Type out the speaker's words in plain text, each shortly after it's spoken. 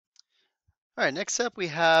All right, next up we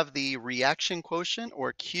have the reaction quotient,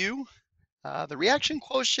 or Q. The reaction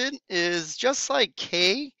quotient is just like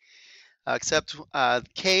K, except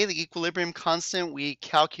K, the equilibrium constant, we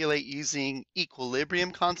calculate using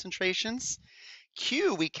equilibrium concentrations.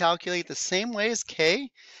 Q, we calculate the same way as K,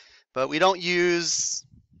 but we don't use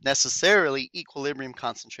necessarily equilibrium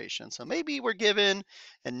concentration. So maybe we're given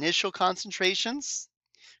initial concentrations,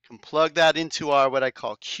 can plug that into our what I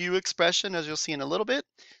call Q expression, as you'll see in a little bit.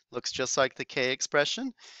 Looks just like the K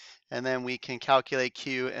expression. And then we can calculate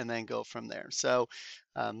Q and then go from there. So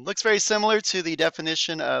looks very similar to the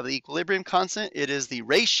definition of the equilibrium constant. It is the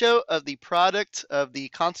ratio of the product of the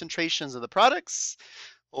concentrations of the products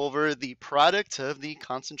over the product of the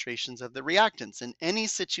concentrations of the reactants in any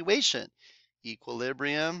situation,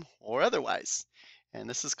 equilibrium or otherwise. And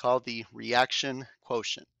this is called the reaction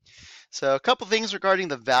quotient. So a couple things regarding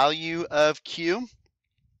the value of Q.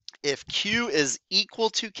 If Q is equal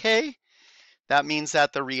to K, that means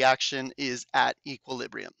that the reaction is at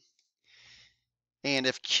equilibrium. And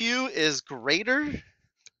if Q is greater,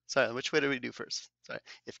 sorry, which way do we do first? Sorry.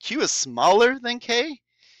 If Q is smaller than K,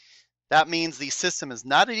 that means the system is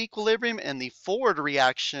not at equilibrium and the forward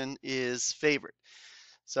reaction is favored.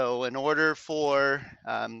 So in order for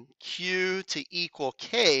Q to equal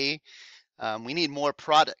K, we need more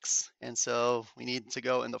products. And so we need to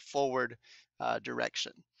go in the forward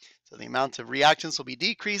direction. So the amount of reactants will be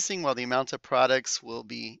decreasing while the amount of products will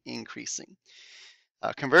be increasing.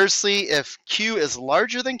 Conversely, if Q is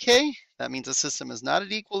larger than K, that means the system is not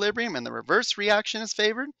at equilibrium and the reverse reaction is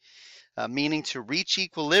favored, meaning to reach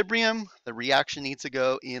equilibrium, the reaction needs to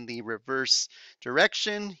go in the reverse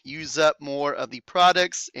direction, use up more of the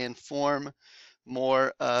products, and form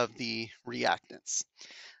more of the reactants.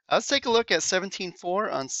 Let's take a look at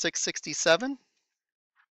 17.4 on 667.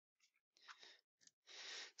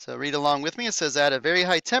 So read along with me. It says at a very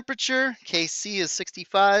high temperature, Kc is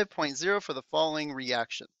 65.0 for the following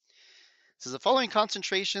reaction. It says the following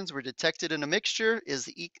concentrations were detected in a mixture. Is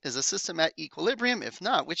a system at equilibrium? If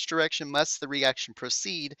not, which direction must the reaction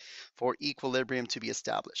proceed for equilibrium to be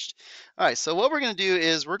established? All right, so what we're going to do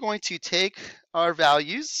is we're going to take our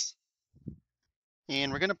values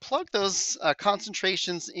and we're going to plug those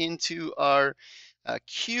concentrations into our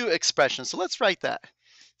Q expression. So let's write that.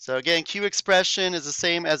 So again, Q expression is the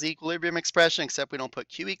same as the equilibrium expression, except we don't put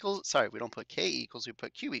K equals, we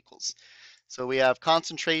put Q equals. So we have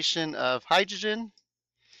concentration of hydrogen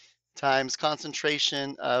times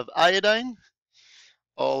concentration of iodine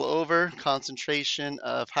all over concentration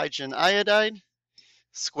of hydrogen iodide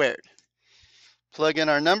squared. Plug in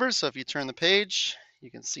our numbers. So if you turn the page, you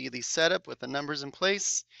can see the setup with the numbers in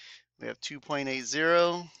place. We have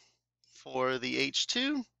 2.80 for the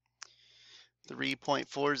H2,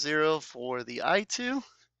 3.40 for the I2,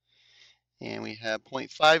 and we have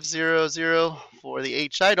 0.500 for the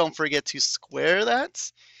HI. Don't forget to square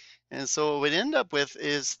that. And so what we end up with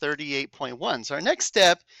is 38.1. So our next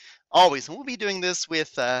step, always, and we'll be doing this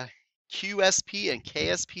with QSP and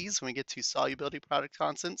KSPs when we get to solubility product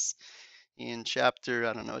constants in chapter,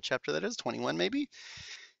 I don't know what chapter that is, 21 maybe.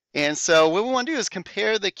 And so what we want to do is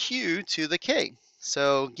compare the Q to the K.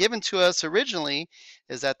 So given to us originally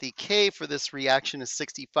is that the K for this reaction is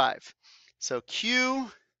 65. So Q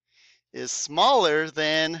is smaller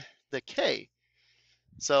than the K.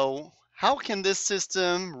 So how can this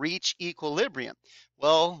system reach equilibrium?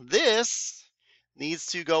 Well, this needs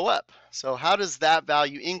to go up. So how does that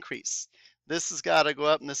value increase? This has got to go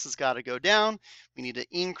up and this has got to go down. We need to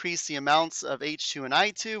increase the amounts of H2 and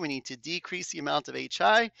I2. We need to decrease the amount of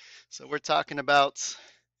HI. So we're talking about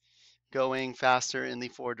going faster in the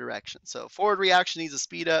forward direction. So forward reaction needs to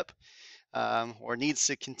speed up or needs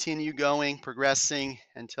to continue going, progressing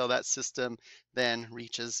until that system then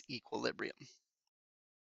reaches equilibrium.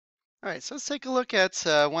 All right, so let's take a look at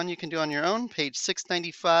one you can do on your own, page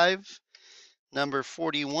 695, number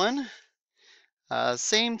 41.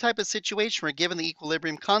 Same type of situation. We're given the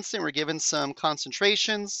equilibrium constant. We're given some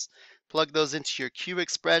concentrations. Plug those into your Q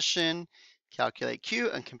expression, calculate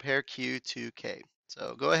Q, and compare Q to K.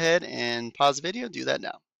 So go ahead and pause the video. Do that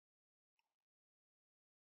now.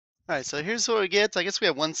 All right, so here's what we get. I guess we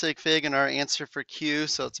have 1 sig fig in our answer for Q,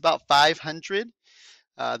 so it's about 500.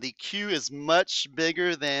 The Q is much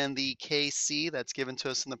bigger than the Kc that's given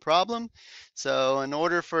to us in the problem. So in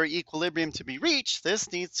order for equilibrium to be reached,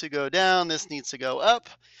 this needs to go down, this needs to go up.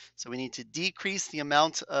 So we need to decrease the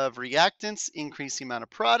amount of reactants, increase the amount of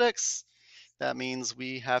products. That means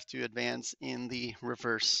we have to advance in the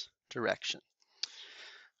reverse direction.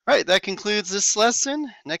 All right, that concludes this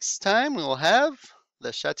lesson. Next time we will have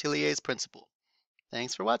Le Chatelier's principle.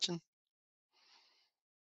 Thanks for watching.